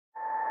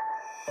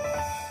Well,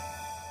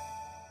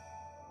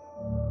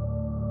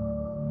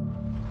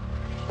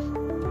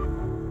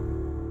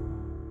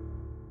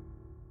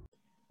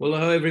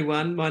 hello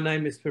everyone. My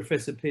name is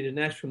Professor Peter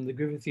Nash from the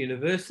Griffith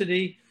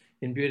University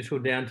in beautiful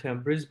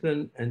downtown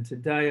Brisbane. And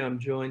today I'm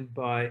joined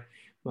by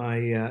my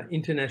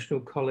international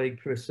colleague,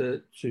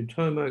 Professor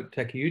Tsutomu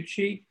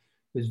Takeuchi,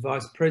 who's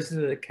Vice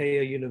President at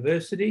Keio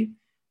University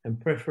and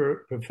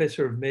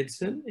Professor of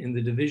Medicine in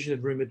the Division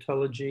of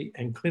Rheumatology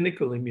and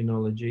Clinical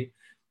Immunology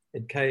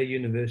at Keio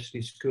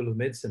University School of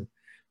Medicine.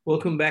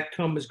 Welcome back,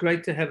 Tom. It's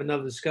great to have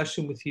another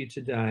discussion with you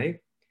today.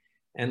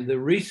 And the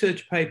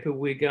research paper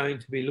we're going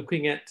to be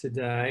looking at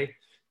today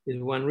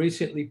is one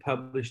recently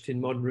published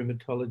in Modern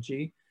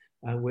Rheumatology,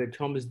 where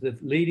Tom is the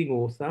leading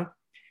author.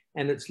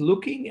 And it's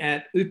looking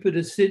at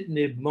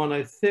upadacitinib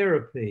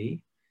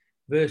monotherapy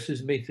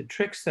versus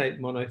methotrexate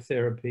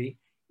monotherapy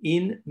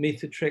in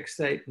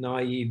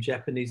methotrexate-naïve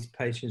Japanese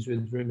patients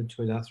with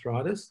rheumatoid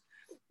arthritis.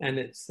 And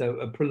it's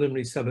a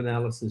preliminary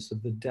sub-analysis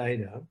of the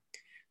data.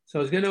 So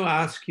I was going to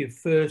ask you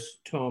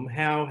first, Tom,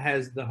 how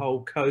has the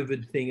whole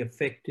COVID thing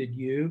affected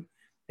you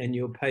and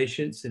your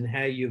patients, and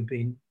how you've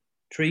been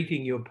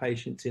treating your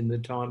patients in the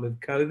time of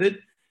COVID?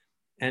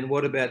 And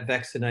what about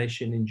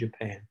vaccination in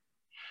Japan?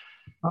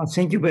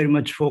 Thank you very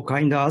much for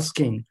kind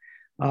asking.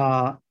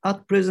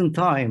 At present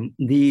time,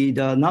 the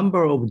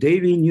number of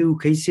daily new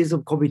cases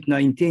of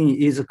COVID-19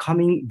 is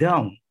coming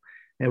down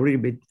a little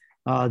bit.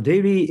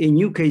 Daily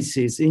new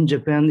cases in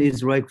Japan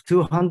is like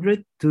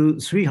 200 to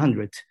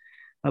 300.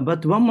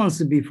 But 1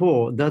 month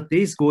before, that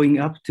is going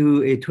up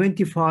to a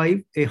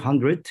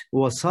 2,500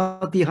 or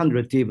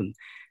 3,000 even.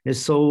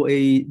 So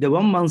the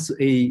 1 month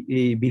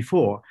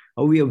before,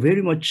 we are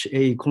very much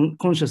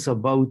conscious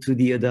about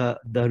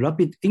the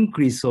rapid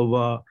increase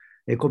of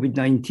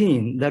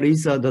COVID-19. That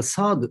is the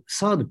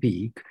third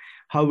peak.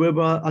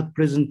 However, at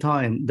present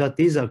time, that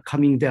is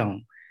coming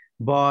down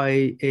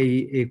by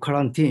a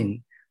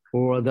quarantine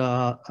or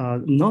the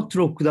not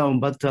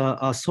lockdown, but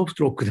a soft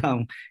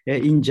lockdown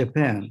in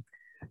Japan.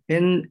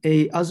 And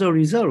as a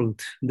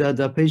result,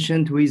 the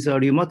patient with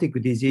rheumatic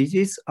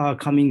diseases are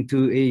coming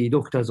to a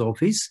doctor's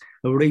office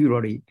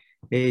regularly.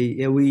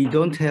 We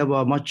don't have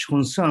much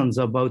concerns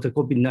about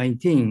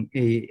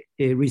COVID-19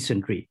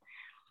 recently.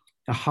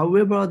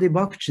 However, the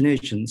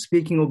vaccination,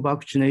 speaking of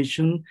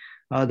vaccination,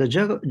 the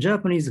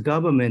Japanese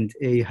government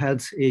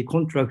has a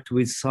contract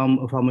with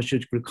some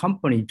pharmaceutical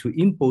company to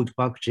import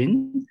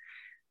vaccine,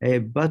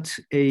 but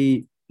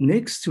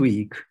next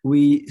week,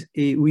 we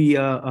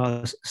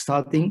are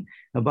starting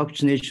a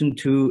vaccination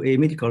to a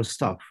medical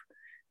staff.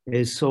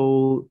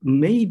 So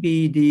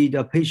maybe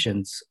the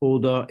patients or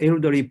the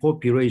elderly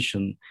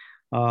population,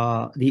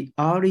 the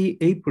early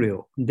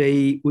April,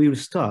 they will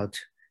start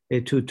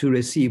to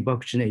receive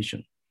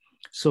vaccination.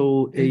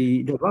 So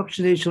the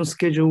vaccination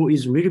schedule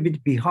is a little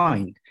bit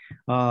behind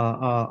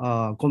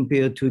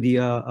compared to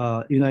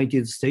the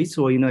United States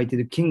or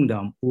United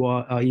Kingdom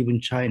or even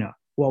China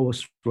or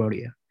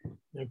Australia.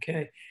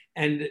 Okay.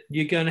 And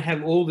you're going to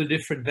have all the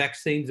different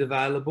vaccines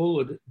available,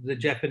 or the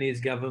Japanese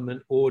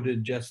government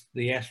ordered just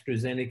the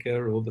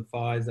AstraZeneca or the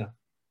Pfizer?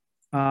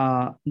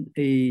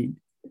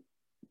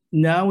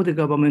 Now the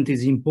government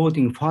is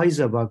importing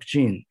Pfizer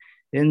vaccine,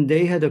 and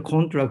they had a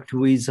contract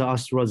with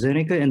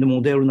AstraZeneca and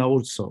Moderna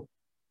also.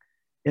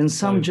 And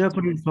some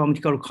Japanese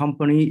pharmaceutical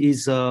company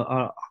has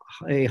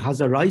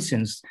a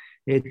license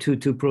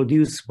to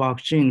produce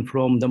vaccine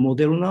from the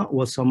Moderna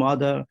or some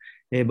other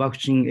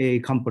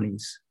vaccine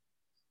companies.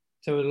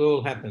 So it'll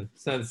all happen.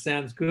 So it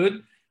sounds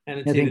good. And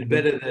it's even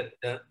better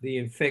that the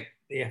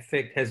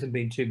effect hasn't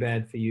been too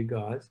bad for you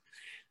guys.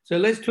 So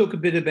let's talk a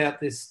bit about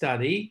this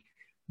study.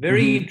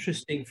 Very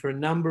interesting for a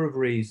number of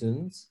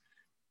reasons,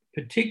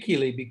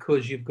 particularly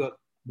because you've got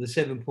the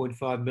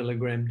 7.5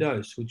 milligram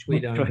dose, which we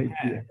don't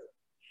have. Yeah.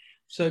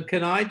 So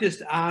can I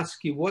just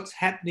ask you what's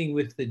happening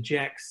with the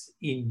JAKs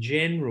in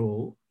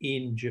general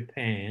in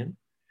Japan?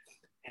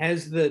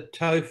 Has the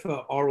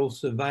TOFA oral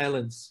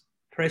surveillance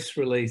press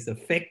release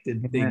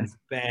affected things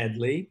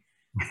badly?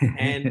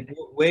 And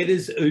where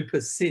does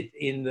UPA sit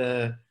in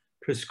the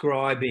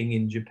prescribing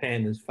in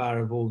Japan as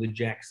far as all the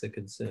JAKs are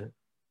concerned?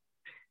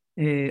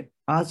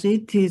 As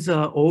it is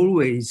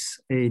always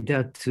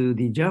that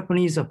the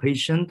Japanese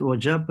patient or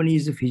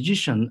Japanese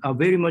physician are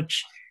very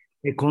much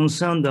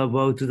concerned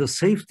about the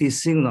safety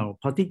signal,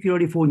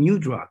 particularly for new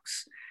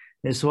drugs.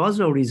 So as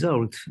a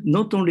result,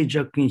 not only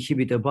JAK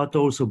inhibitor, but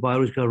also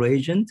biological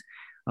agent,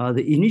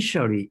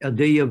 initially,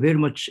 they are very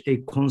much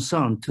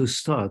concerned to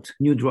start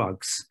new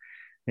drugs.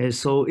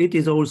 So it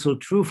is also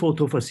true for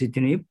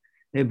tofacitinib,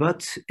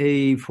 but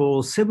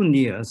for 7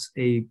 years,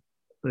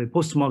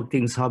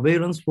 post-marketing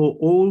surveillance for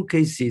all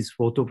cases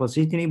for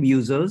tofacitinib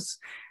users,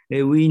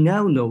 we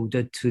now know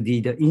that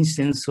the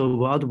incidence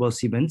of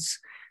adverse events,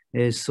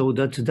 so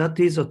that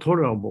is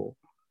tolerable,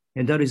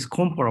 and that is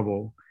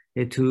comparable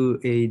to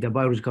the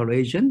biological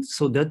agent,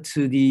 so that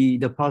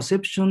the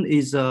perception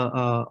is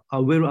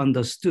well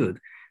understood,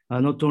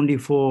 not only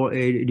for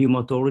a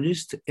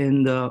rheumatologist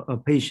and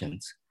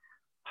patients.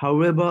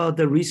 However,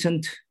 the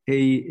recent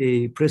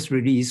press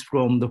release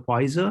from the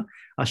Pfizer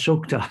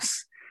shocked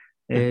us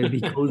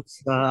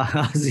because,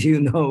 as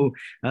you know,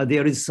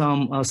 there is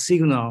some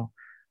signal,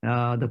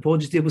 the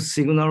positive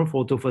signal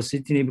for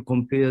tofacitinib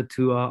compared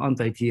to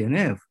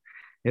anti-TNF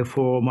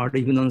for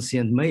malignancy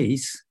and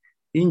MACE.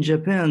 In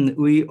Japan,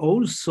 we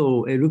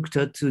also looked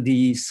at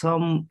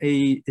some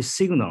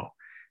signal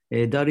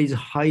that is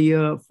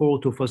higher for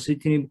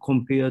tofacitinib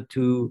compared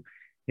to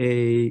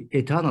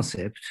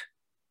etanercept.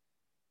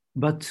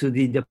 But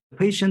the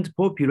patient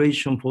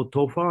population for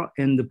tofa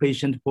and the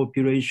patient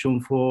population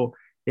for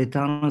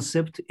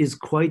etanercept is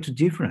quite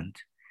different,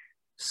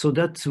 so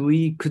that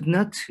we could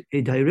not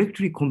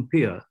directly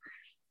compare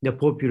the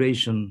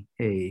population.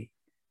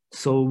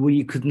 So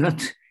we could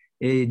not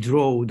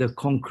draw the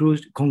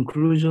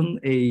conclusion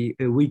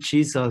which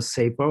is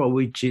safer, or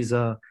which is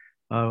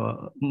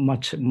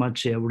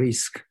much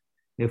risk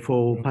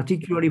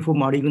particularly for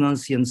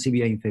malignancy and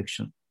severe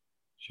infection.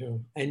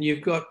 Sure. And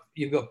you've got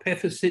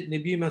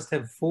peffercitinib. You must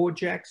have 4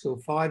 JAKs or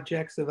 5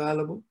 JAKs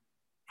available.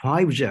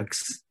 5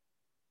 JAKs.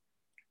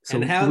 So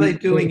and how are they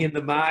doing in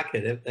the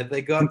market? Have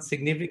they got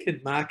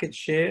significant market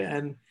share?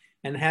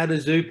 And how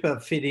does UPA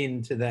fit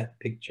into that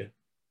picture?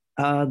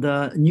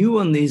 The new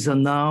one is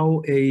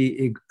now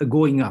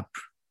going up.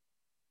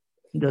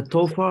 The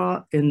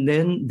tofa and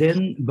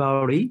then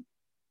Bari,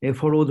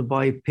 followed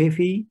by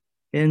Pefi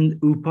and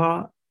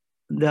UPA.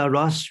 The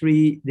last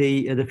 3,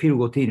 the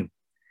filgotinib.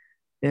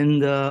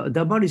 And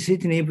the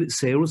baricitinib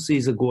sales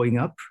is going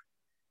up,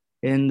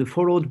 and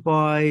followed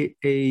by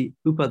a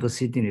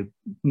upadacitinib,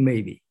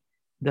 maybe.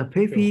 The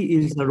Pefi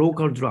is a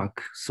local drug,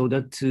 so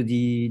that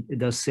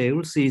the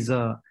sales is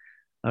a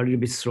little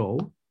bit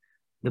slow.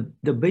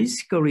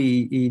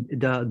 Basically,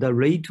 the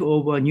rate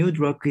of a new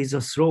drug is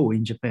slow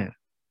in Japan.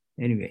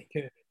 Anyway.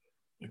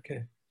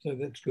 Okay, so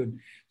that's good.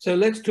 So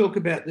let's talk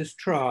about this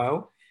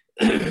trial.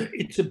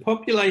 It's a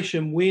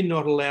population we're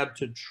not allowed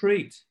to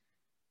treat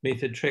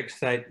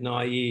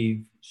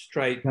methotrexate-naïve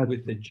straight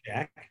with the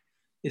JAK.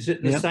 Is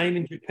it the same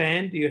in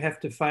Japan? Do you have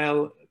to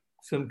fail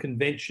some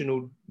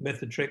conventional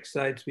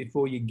methotrexates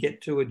before you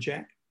get to a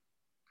JAK?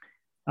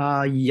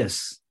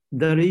 Yes,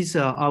 there is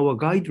our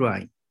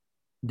guideline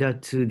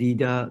that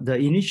the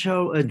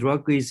initial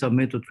drug is a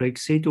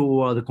methotrexate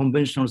or the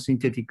conventional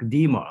synthetic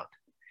DMARD.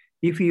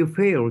 If you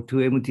fail to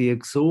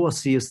MTX or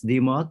CS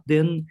DMARD,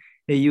 then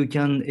you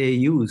can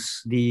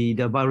use the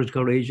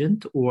biological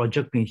agent or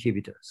JAK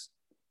inhibitors.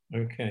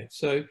 Okay,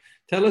 so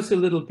tell us a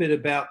little bit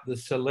about the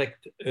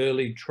SELECT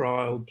early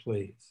trial,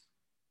 please.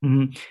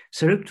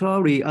 SELECT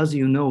early, as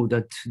you know,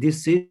 that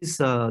this is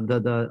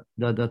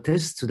the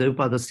test, the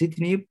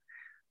upadacitinib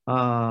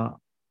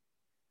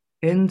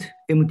and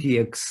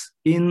MTX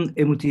in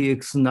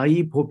MTX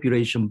naive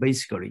population,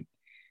 basically.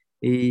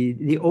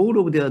 All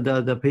of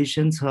the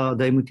patients are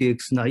the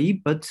MTX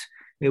naive, but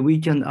we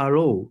can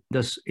allow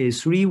the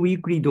 3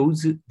 weekly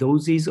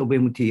doses of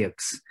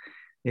MTX.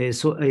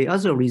 So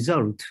as a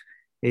result,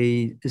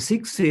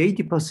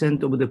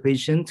 60–80% of the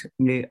patients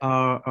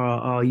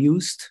are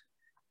used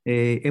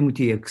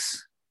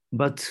MTX,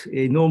 but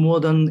no more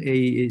than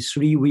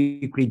 3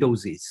 weekly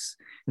doses.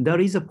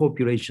 That is a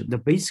population, the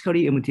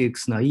basically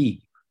MTX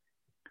naive,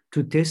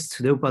 to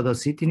test the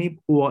upadacitinib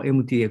or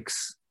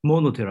MTX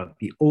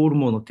monotherapy, or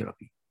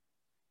monotherapy.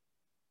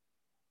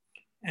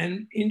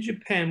 And in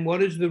Japan,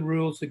 what is the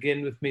rules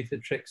again with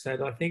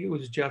methotrexate? I think it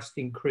was just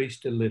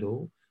increased a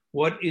little.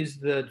 What is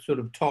the sort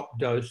of top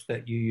dose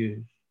that you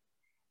use?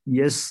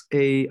 Yes,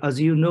 as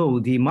you know,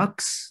 the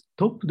max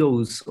top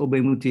dose of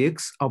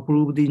MTX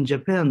approved in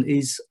Japan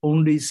is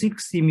only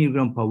 60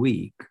 milligram per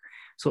week.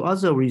 So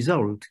as a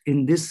result,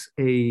 in this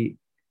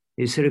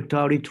SELECT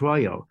early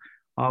trial,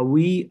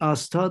 we are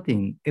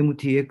starting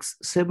MTX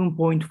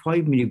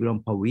 7.5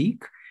 milligram per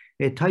week,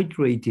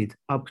 titrated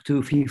up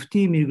to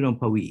 15 milligram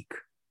per week.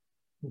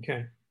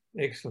 Okay,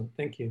 excellent,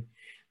 thank you.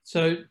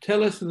 So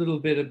tell us a little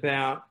bit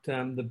about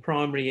the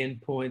primary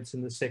endpoints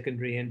and the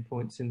secondary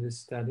endpoints in this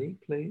study,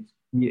 please.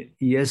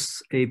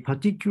 Yes,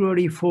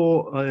 particularly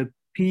for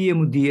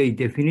PMDA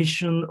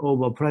definition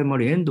of a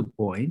primary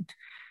endpoint,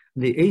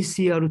 the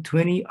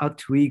ACR20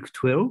 at week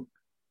 12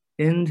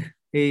 and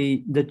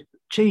the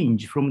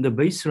change from the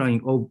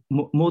baseline of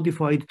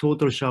modified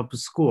total sharp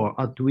score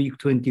at week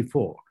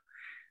 24.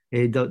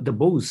 The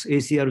both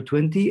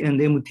ACR20 and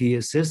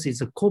MTSS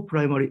is a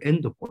co-primary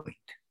endpoint.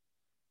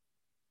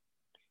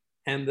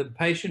 And the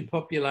patient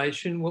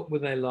population, what were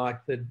they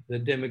like, the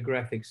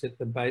demographics at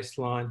the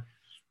baseline?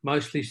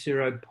 Mostly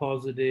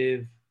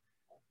seropositive,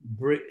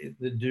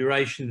 the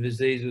duration of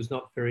disease was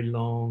not very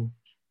long.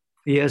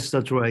 Yes,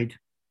 that's right.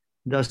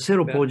 The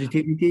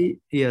seropositivity,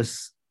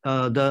 yes.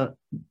 The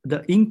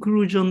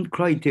inclusion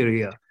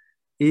criteria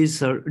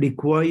is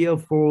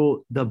required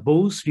for the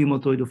both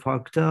rheumatoid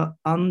factor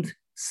and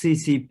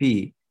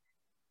CCP,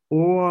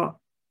 or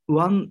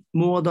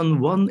more than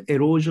one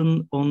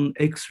erosion on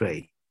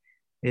X-ray,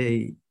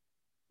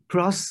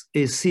 plus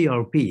a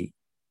CRP,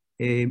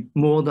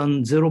 more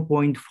than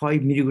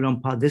 0.5 milligram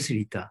per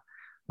deciliter.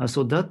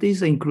 So that is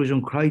the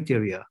inclusion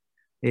criteria.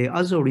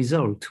 As a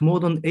result, more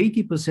than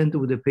 80%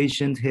 of the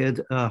patients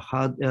had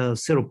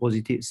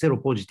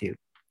seropositive.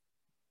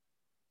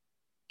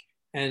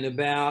 and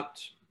about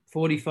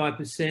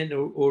 45%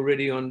 are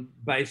already on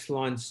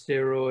baseline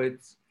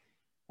steroids.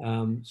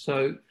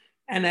 So,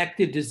 and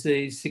active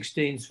disease,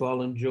 16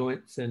 swollen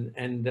joints, and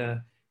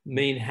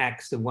mean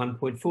HACs of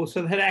 1.4.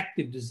 So they had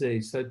active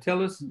disease. So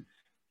tell us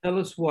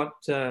what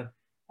the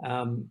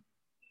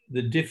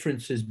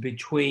differences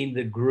between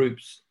the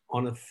groups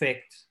on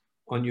effect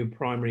on your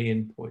primary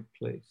endpoint,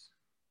 please.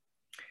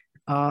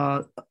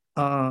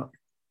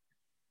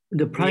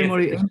 The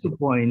primary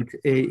endpoint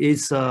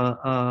is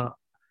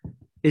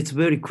it's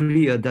very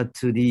clear that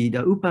the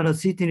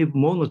Upadacitinib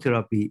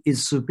monotherapy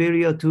is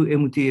superior to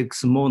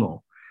MTX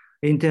mono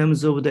in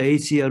terms of the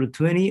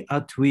ACR20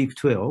 at week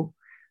 12,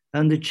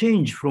 and the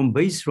change from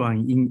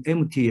baseline in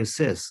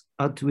MTSS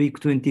at week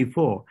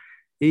 24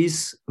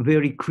 is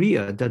very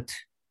clear. That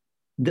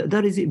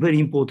is very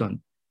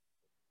important.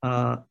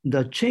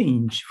 The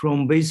change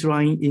from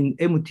baseline in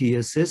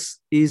MTSS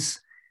is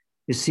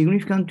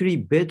significantly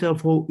better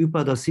for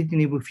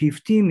Upadacitinib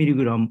 15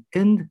 milligram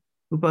and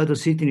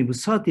Upadacitinib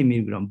 30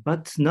 milligram,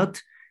 but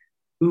not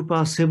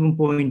UPA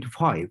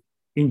 7.5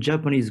 in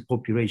Japanese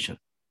population.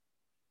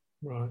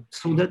 Right.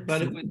 So that.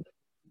 But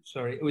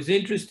it was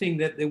interesting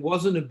that there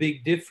wasn't a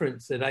big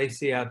difference at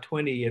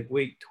ACR20 at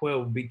week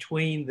 12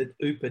 between the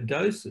UPA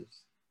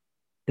doses.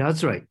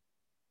 That's right.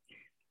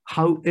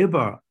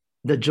 However,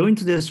 the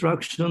joint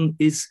destruction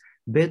is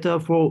better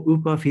for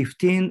UPA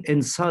 15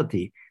 and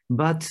 30,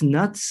 but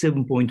not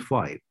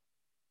 7.5.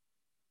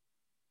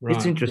 Right.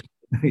 It's interesting.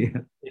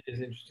 Yeah. It is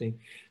interesting.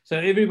 So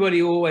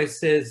everybody always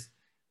says,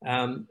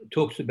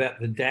 talks about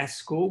the DAS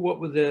score. What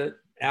were the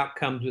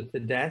outcomes with the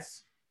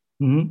DAS?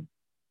 Mm-hmm.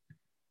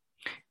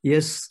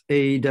 Yes,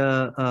 in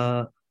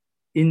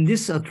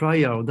this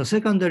trial, the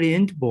secondary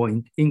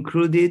endpoint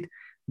included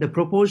the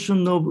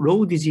proportion of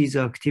low disease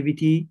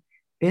activity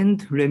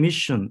and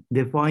remission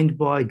defined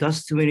by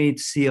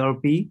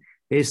DAS28-CRP,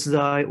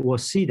 SDI, or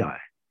CDI.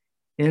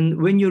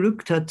 And when you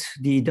looked at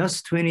the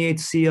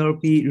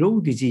DAS28-CRP low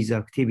disease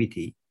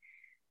activity,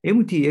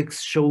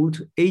 MTX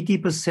showed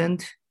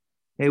 80%,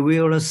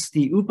 whereas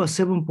the UPA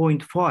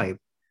 7.5,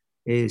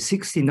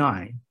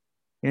 69,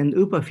 and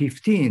UPA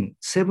 15,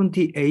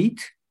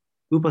 78,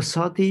 UPA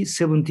 30,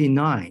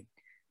 79.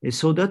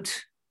 So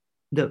that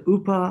the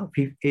UPA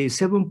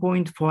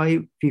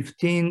 7.5,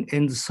 15,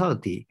 and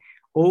 30,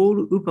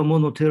 all UPA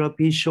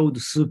monotherapy showed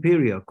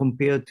superior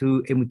compared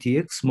to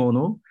MTX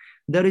mono.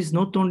 That is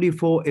not only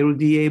for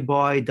LDA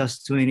by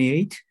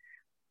DAS28,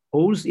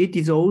 it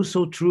is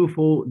also true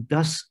for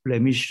DAS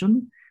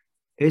remission,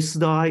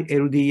 SDI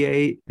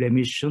LDA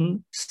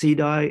remission,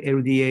 CDI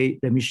LDA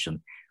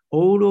remission.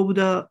 All of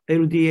the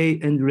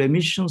LDA and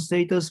remission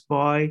status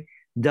by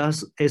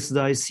DAS,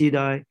 SDI,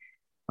 CDI,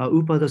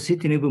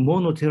 Upadacitinib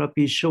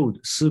monotherapy showed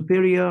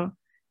superior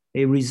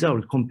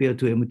result compared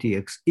to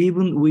MTX,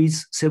 even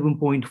with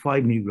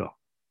 7.5 milligram.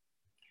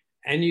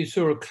 And you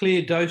saw a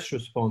clear dose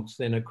response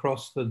then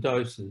across the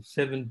doses,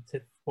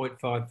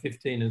 7.5,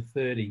 15, and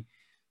 30.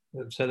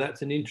 So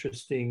that's an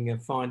interesting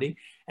finding.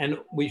 And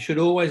we should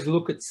always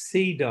look at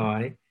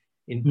CDI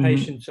in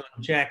patients on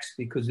JAKs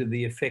because of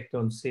the effect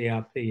on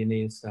CRP and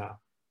ESR.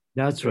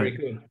 That's very right.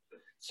 Good.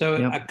 So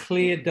a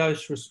clear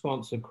dose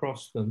response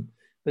across them.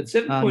 But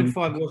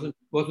 7.5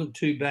 wasn't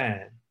too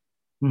bad.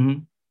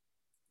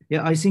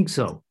 Yeah, I think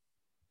so.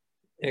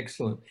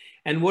 Excellent.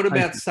 And what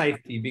about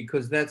safety?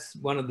 Because that's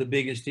one of the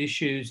biggest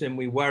issues, and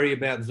we worry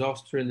about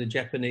zoster in the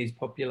Japanese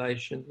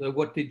population. So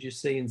what did you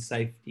see in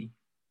safety?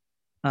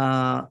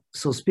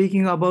 So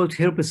speaking about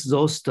herpes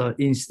zoster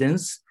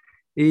incidence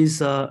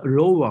is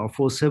lower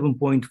for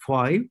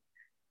 7.5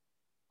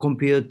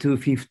 compared to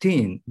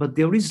 15, but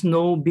there is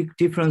no big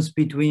difference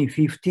between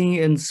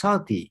 15 and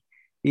 30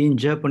 in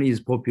Japanese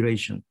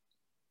population.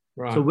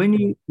 Right. So when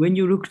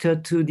you looked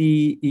at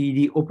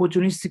the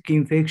opportunistic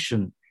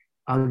infection,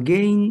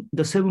 again,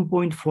 the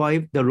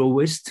 7.5, the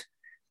lowest,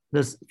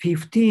 the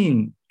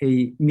 15,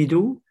 a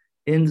middle,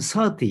 and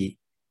 30,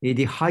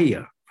 the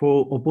higher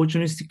for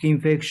opportunistic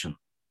infection.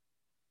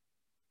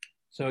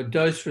 So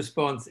dose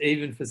response,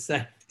 even for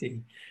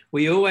safety.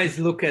 We always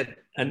look at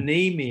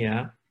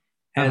anemia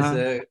as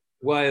a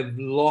way of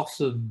loss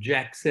of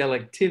JAK cell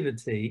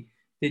activity.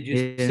 Did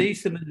you see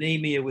some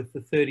anemia with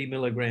the 30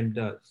 milligram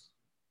dose?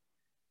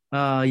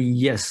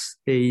 Yes,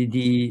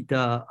 the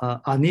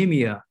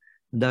anemia,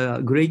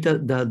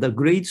 the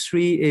grade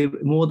 3,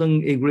 more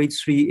than a grade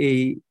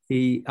 3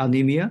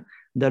 anemia,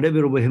 the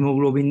level of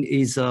hemoglobin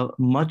is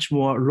much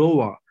more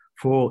lower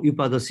for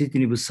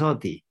Upadacitinib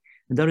 30.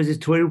 That is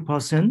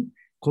 12%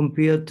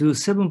 compared to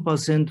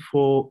 7%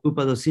 for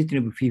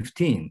Upadacitinib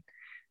 15.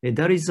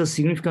 That is a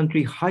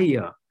significantly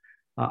higher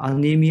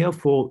anemia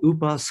for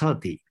UPA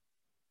 30.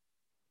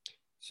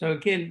 So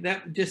again,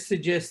 that just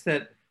suggests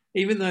that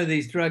even though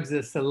these drugs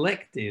are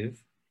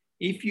selective,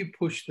 if you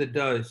push the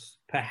dose,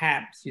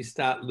 perhaps you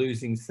start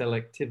losing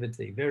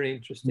selectivity. Very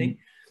interesting.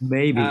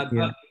 Maybe,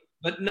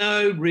 but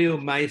no real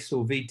MACE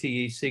or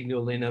VTE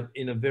signal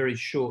in a very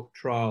short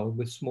trial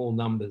with small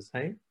numbers,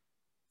 hey?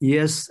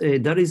 Yes,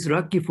 that is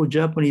lucky for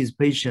Japanese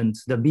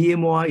patients. The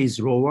BMI is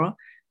lower,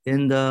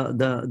 and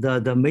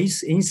the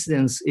MACE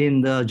incidence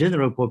in the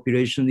general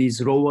population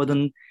is lower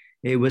than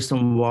a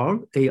Western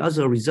world. As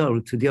a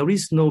result, there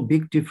is no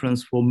big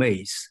difference for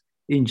MACE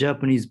in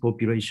Japanese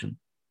population.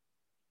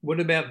 What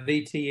about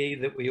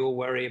VTE that we all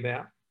worry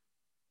about?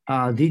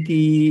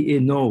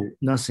 DTE, no,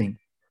 nothing.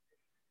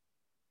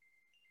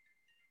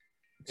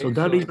 So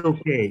that is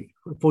okay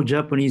for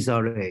Japanese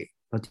RA,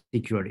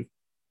 particularly.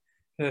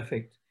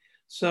 Perfect.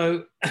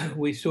 So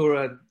we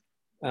saw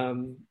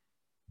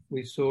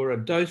a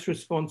dose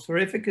response for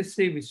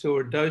efficacy. We saw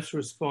a dose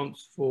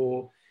response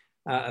for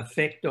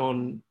effect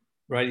on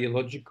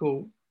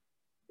radiological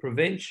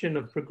prevention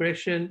of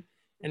progression,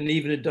 and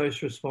even a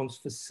dose response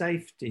for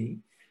safety.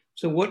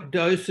 So what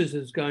doses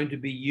is going to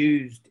be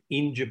used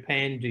in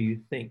Japan, do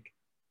you think?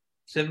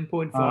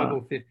 7.5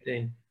 or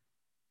 15?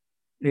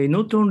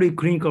 Not only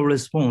clinical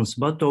response,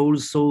 but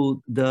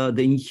also the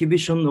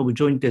inhibition of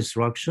joint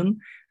destruction.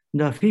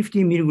 The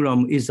 50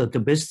 milligram is at the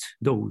best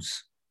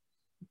dose,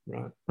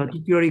 right?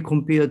 Particularly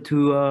compared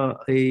to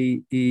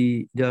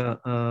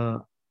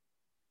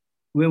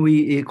when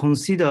we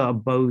consider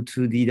about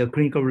the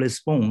clinical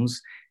response,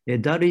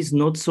 that is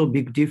not so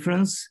big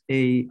difference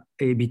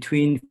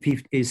between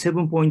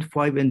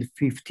 7.5 and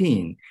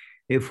 15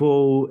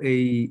 for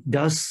a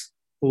DAS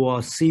or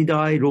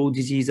CDI, low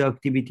disease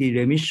activity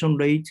remission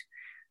rate.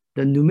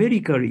 The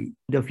numerically,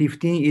 the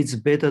 15 is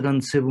better than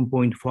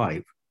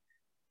 7.5.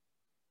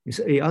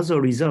 As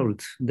a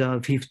result, the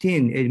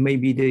 15 may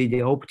be the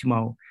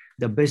optimal,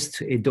 the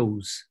best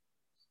dose.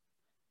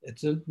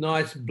 It's a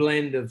nice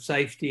blend of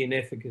safety and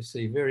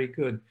efficacy. Very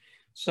good.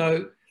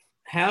 So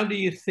how do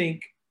you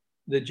think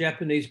the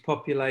Japanese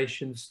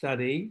population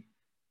study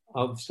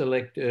of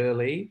Select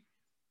Early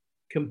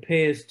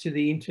compares to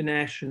the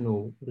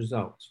international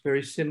results?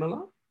 Very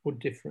similar or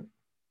different?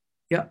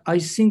 Yeah, I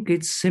think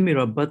it's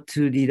similar, but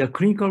the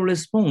clinical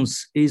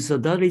response is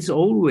that is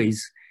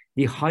always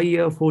the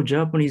higher for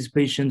Japanese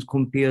patients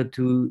compared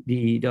to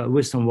the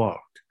Western world.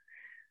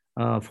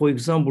 For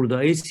example, the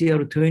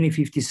ACR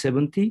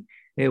 20/50/70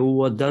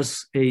 or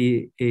does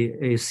a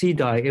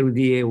CDI,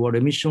 LDA or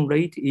remission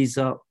rate is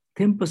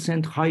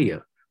 10%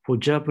 higher for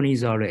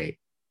Japanese RA.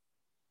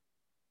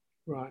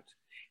 Right.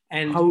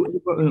 And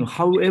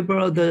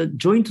however, the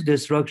joint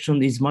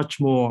destruction is much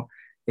more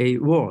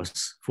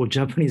worse for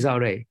Japanese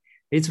RA.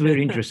 It's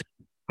very interesting.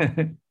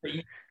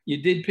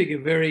 You did pick a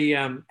very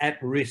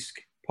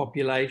at-risk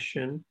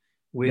population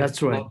with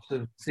That's right. Lots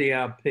of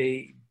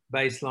CRP,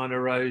 baseline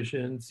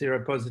erosion,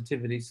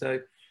 seropositivity. So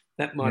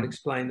that might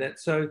explain that.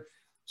 So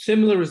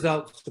similar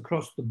results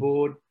across the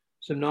board,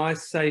 some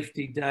nice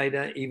safety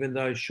data, even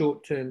though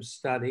short-term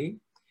study.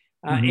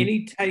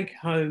 Any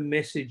take-home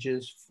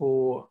messages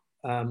for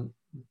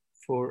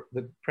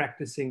the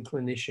practicing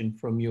clinician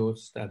from your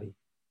study?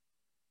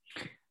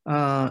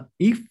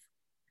 If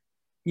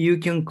you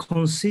can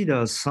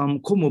consider some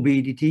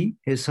comorbidity,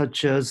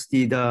 such as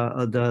the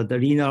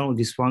renal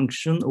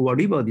dysfunction or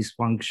liver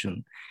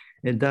dysfunction,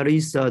 and that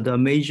is the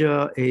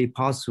major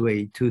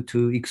pathway to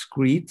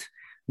excrete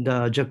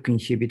the JAK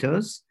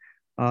inhibitors.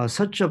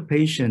 Such a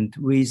patient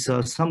with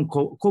some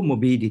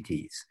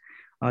comorbidities,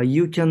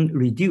 you can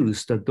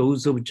reduce the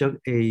dose of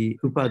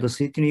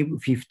Upadacitinib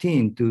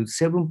 15 to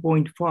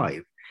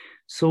 7.5.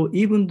 So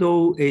even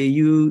though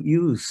you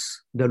use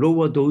the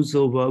lower dose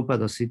of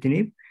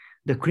Upadacitinib,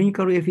 the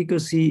clinical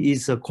efficacy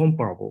is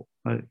comparable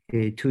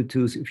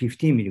to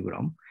 15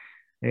 milligram.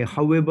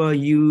 However,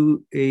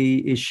 you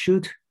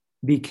should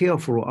be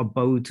careful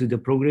about the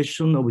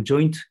progression of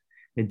joint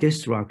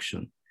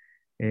destruction.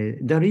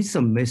 There is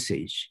a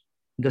message.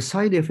 The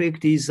side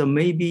effect is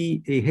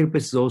maybe a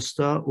herpes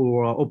zoster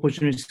or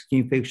opportunistic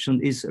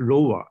infection is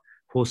lower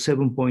for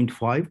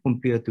 7.5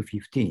 compared to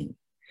 15.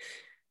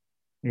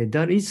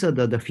 That is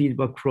the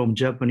feedback from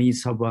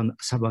Japanese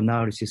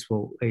sub-analysis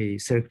for a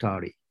Select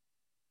Early.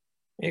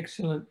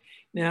 Excellent.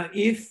 Now,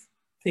 if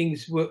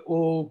things were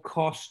all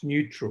cost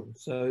neutral,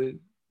 so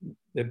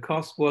the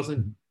cost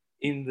wasn't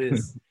in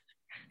this,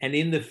 and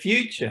in the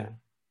future,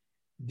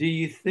 do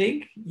you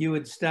think you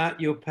would start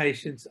your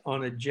patients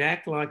on a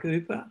JAK like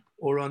UPA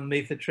or on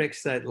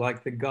methotrexate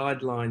like the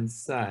guidelines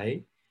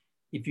say,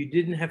 if you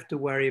didn't have to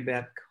worry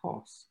about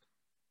cost?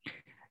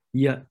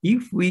 Yeah,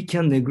 if we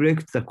can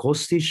neglect the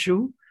cost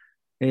issue,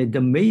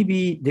 then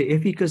maybe the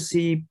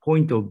efficacy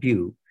point of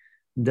view,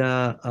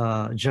 the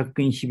JAK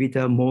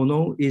inhibitor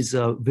mono is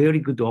a very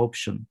good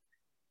option,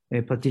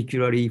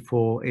 particularly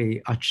for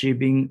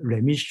achieving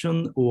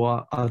remission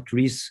or at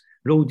least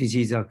low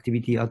disease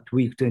activity at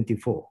week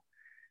 24.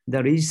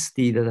 That is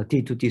the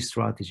T2T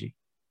strategy.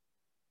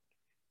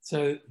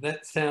 So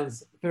that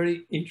sounds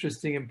very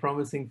interesting and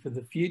promising for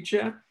the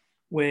future,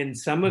 when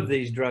some of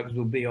these drugs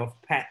will be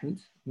off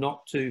patent,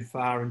 not too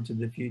far into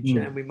the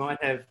future, and we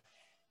might have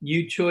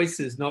new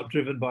choices not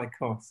driven by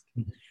cost.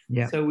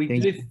 Yeah, so we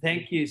do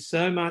thank you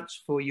so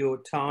much for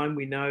your time.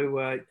 We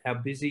know how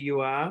busy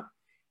you are.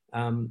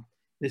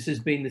 This has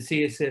been the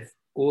CSF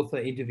Author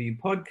Interview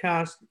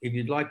Podcast. If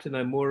you'd like to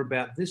know more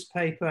about this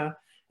paper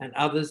and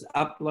others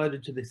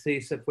uploaded to the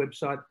CSF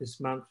website this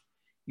month,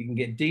 You can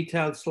get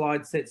detailed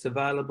slide sets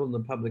available in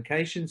the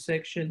publication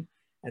section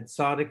at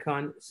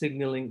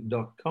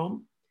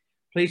cytokinesignaling.com.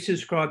 Please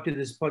subscribe to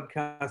this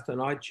podcast on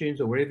iTunes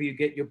or wherever you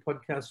get your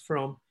podcasts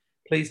from.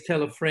 Please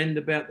tell a friend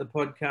about the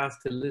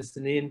podcast to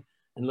listen in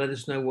and let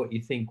us know what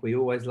you think. We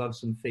always love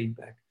some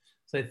feedback.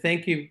 So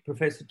thank you,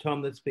 Professor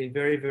Tom. That's been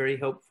very, very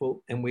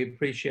helpful, and we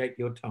appreciate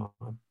your time.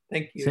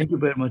 Thank you. Thank you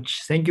very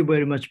much. Thank you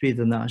very much,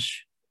 Peter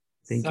Nash.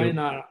 Thank you.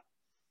 Sayonara.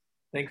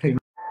 Thank you.